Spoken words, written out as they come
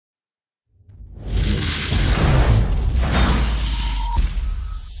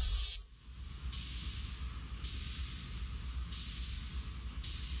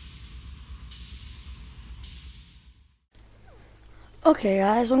Okay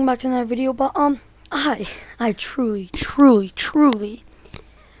guys, welcome back to another video, but I truly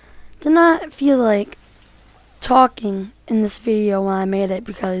did not feel like talking in this video when I made it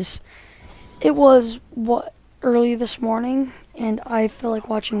because it was early this morning and I feel like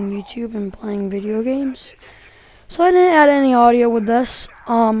watching YouTube and playing video games. So I didn't add any audio with this.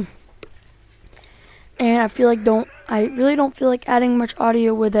 And I really don't feel like adding much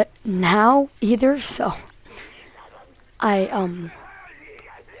audio with it now either, so I am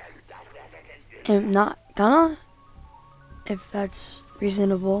not gonna, if that's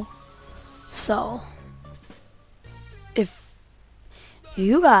reasonable. So if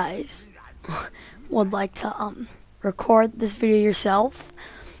you guys would like to record this video yourself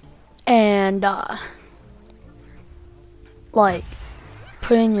and like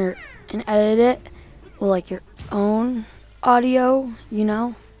put in and edit it with like your own audio, you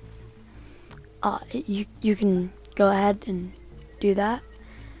know, you can go ahead and do that.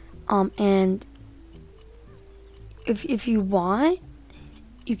 And if you want,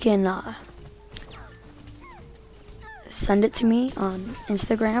 you can send it to me on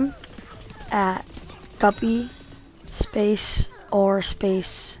Instagram at guppy space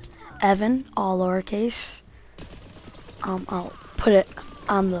Evan, all lowercase. I'll put it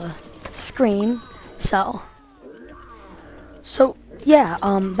on the screen. So yeah,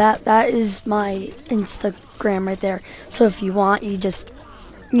 that is my Instagram right there. So if you want, you just,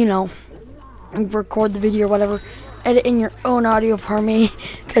 you know, record the video or whatever, edit in your own audio for me,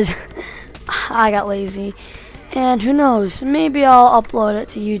 because I got lazy. And who knows, maybe I'll upload it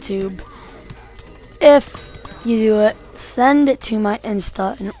to YouTube. If you do it, send it to my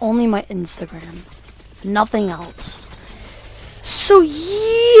Insta and only my Instagram, nothing else. So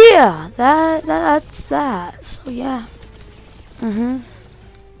yeah, that's that. So yeah.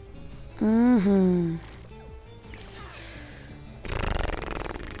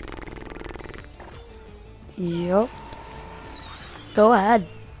 Yup. Go ahead.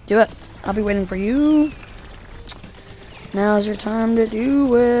 Do it. I'll be waiting for you. Now's your time to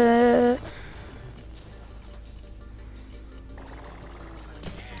do it.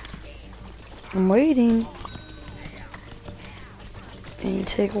 I'm waiting. And you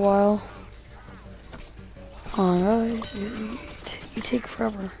take a while. Come on, guys. You take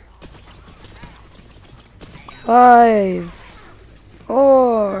forever. 5,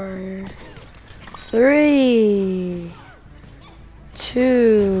 4, 3,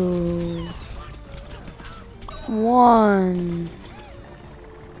 2, 1.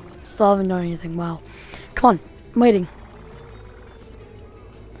 Still haven't done anything. Wow. Come on. I'm waiting.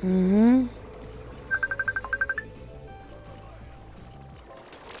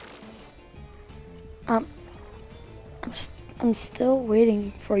 I'm still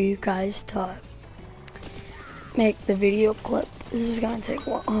waiting for you guys to make the video clip. This is gonna take a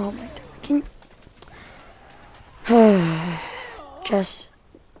while. Oh my God. Just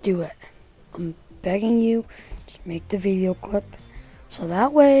do it. I'm begging you, just make the video clip. So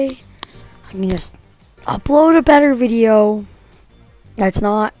that way, I can just upload a better video that's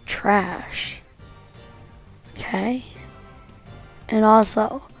not trash. Okay? And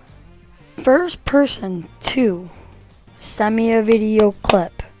also, first person to send me a video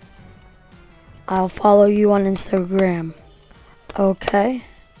clip, I'll follow you on Instagram. Okay?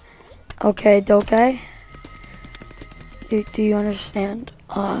 Okay, okay? Do you understand?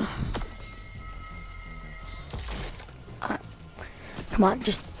 Come on,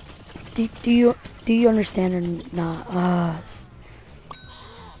 just do you understand or not?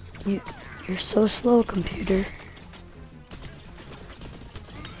 You're so slow, computer.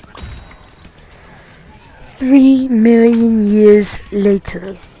 3 million years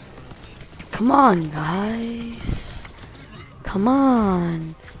later. Come on, guys. Come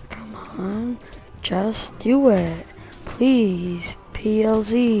on. Just do it. Please,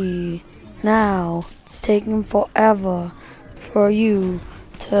 PLZ. Now, it's taking forever for you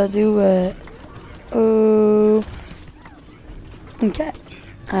to do it. Oh. Okay.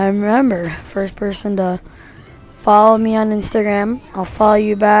 I remember, first person to follow me on Instagram, I'll follow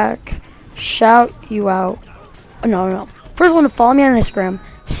you back, shout you out. No. First one to follow me on Instagram,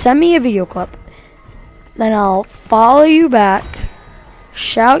 send me a video clip, then I'll follow you back,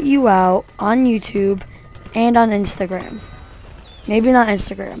 shout you out on YouTube and on Instagram. Maybe not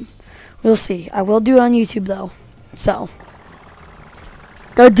Instagram. We'll see. I will do it on YouTube though. So,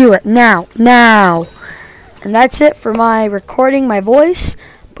 go do it now. And that's it for my recording my voice,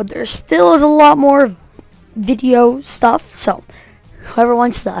 but there still is a lot more video stuff. So, whoever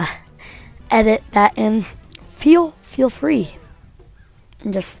wants to edit that in, feel free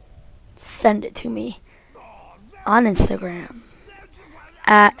and just send it to me on Instagram.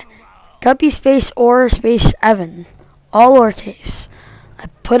 at Guppy space or space Evan. All lowercase. I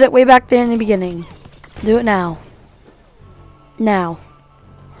put it way back there in the beginning. Do it now. Now.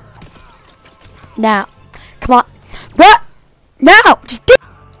 Now. Come on. What? Now! Just do it!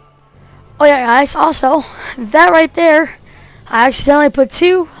 Oh yeah, guys, also, that right there, I accidentally put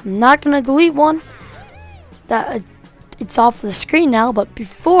 2. I'm not going to delete one. That it's off the screen now, but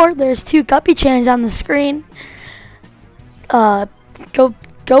before, there's 2 Guppy channels on the screen.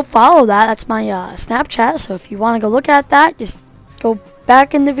 Go follow that. That's my Snapchat, so if you want to go look at that, just go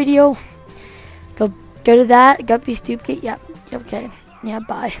back in the video. Go to that. Guppy Stupid. Yep. Okay. Yeah,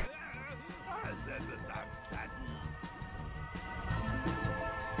 bye.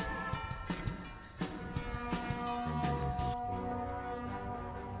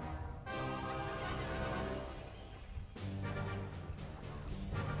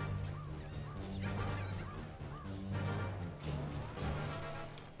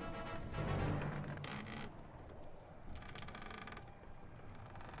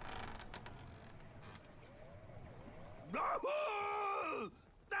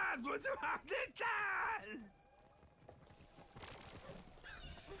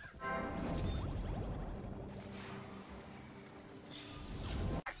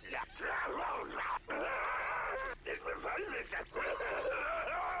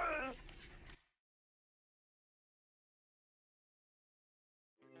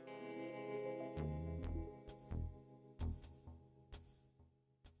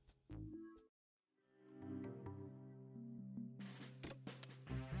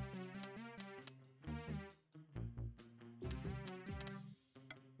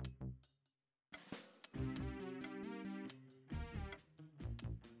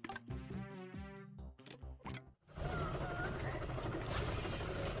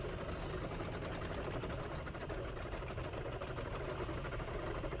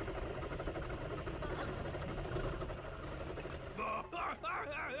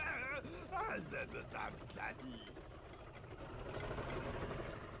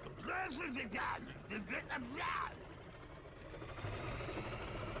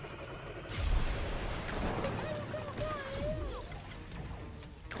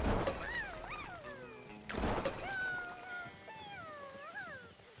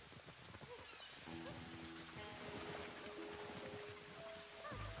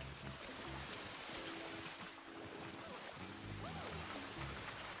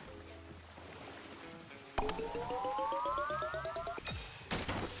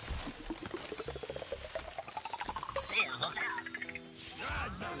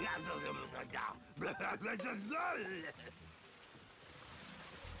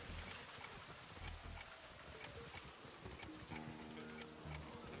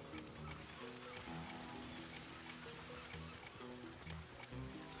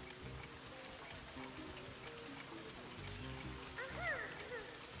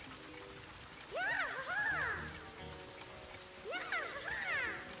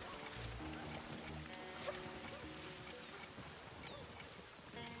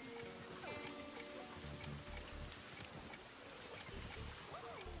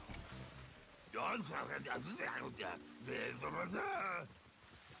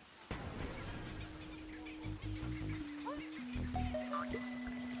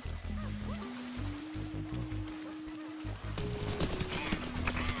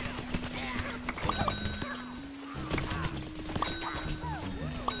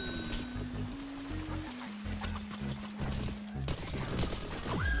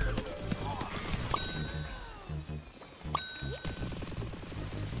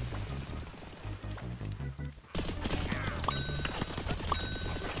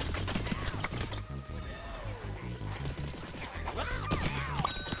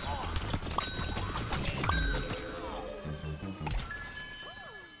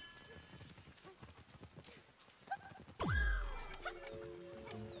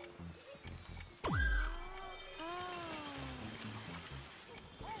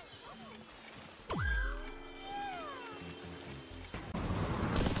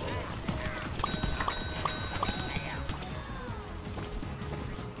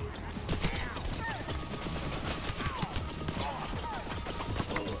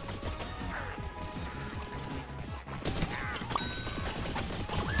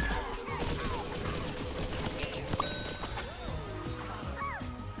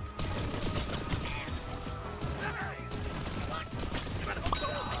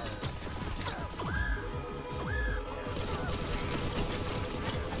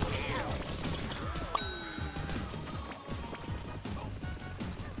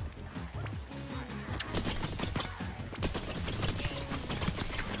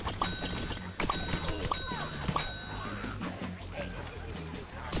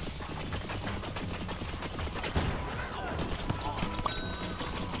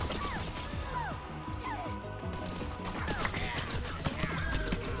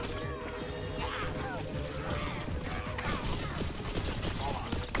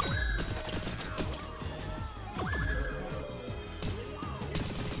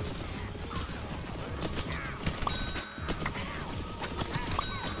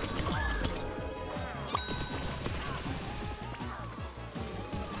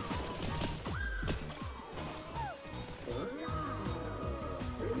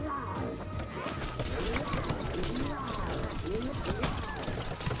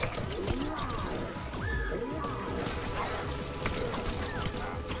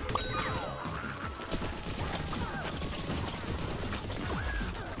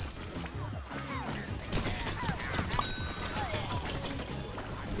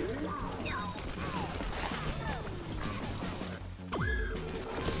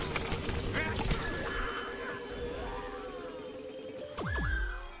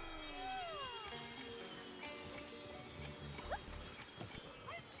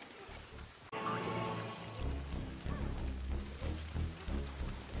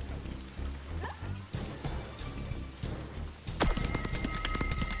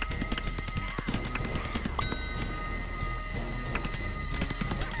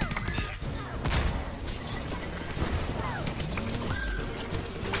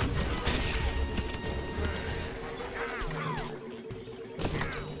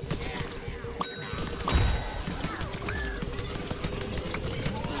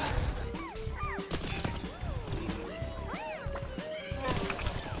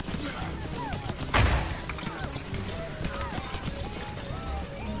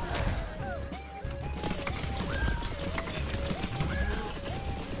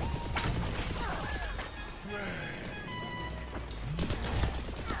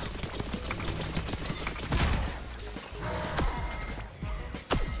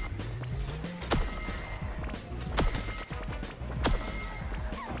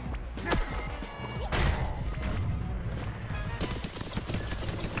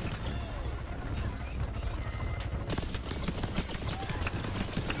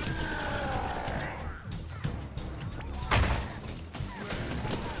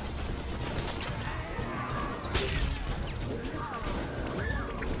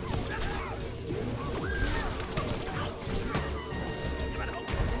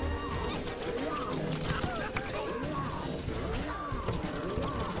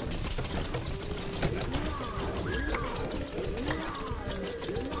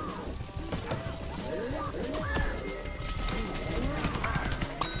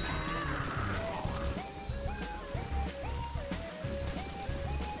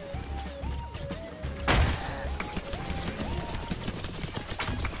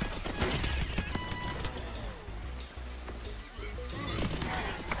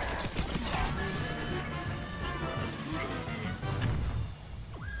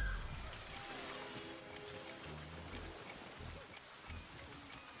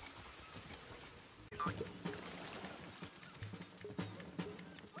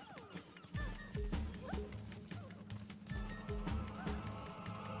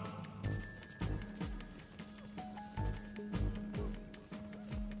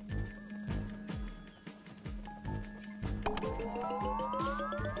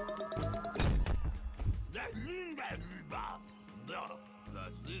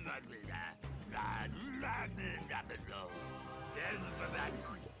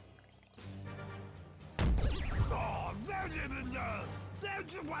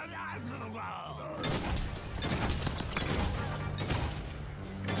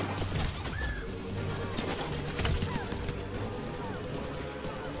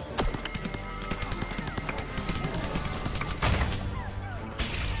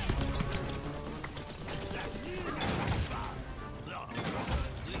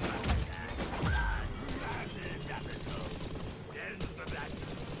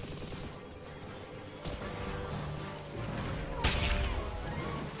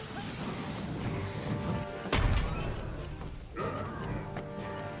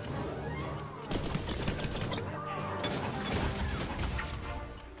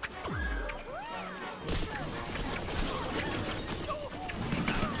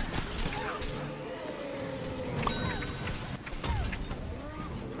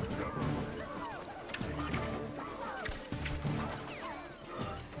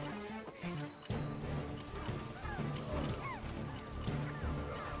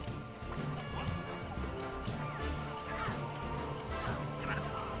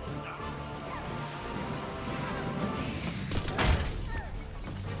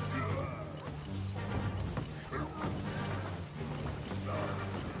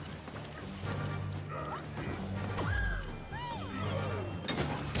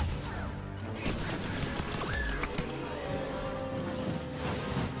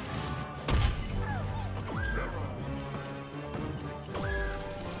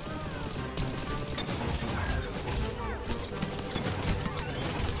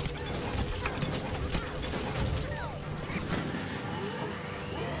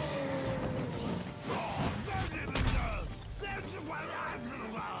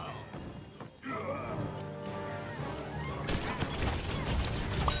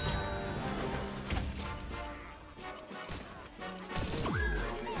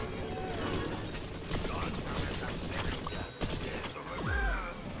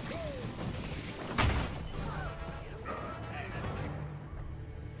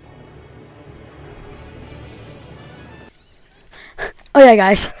 Oh yeah,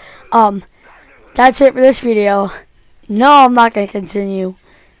 guys. That's it for this video. No, I'm not gonna continue.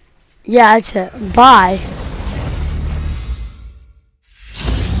 Yeah, that's it. Bye.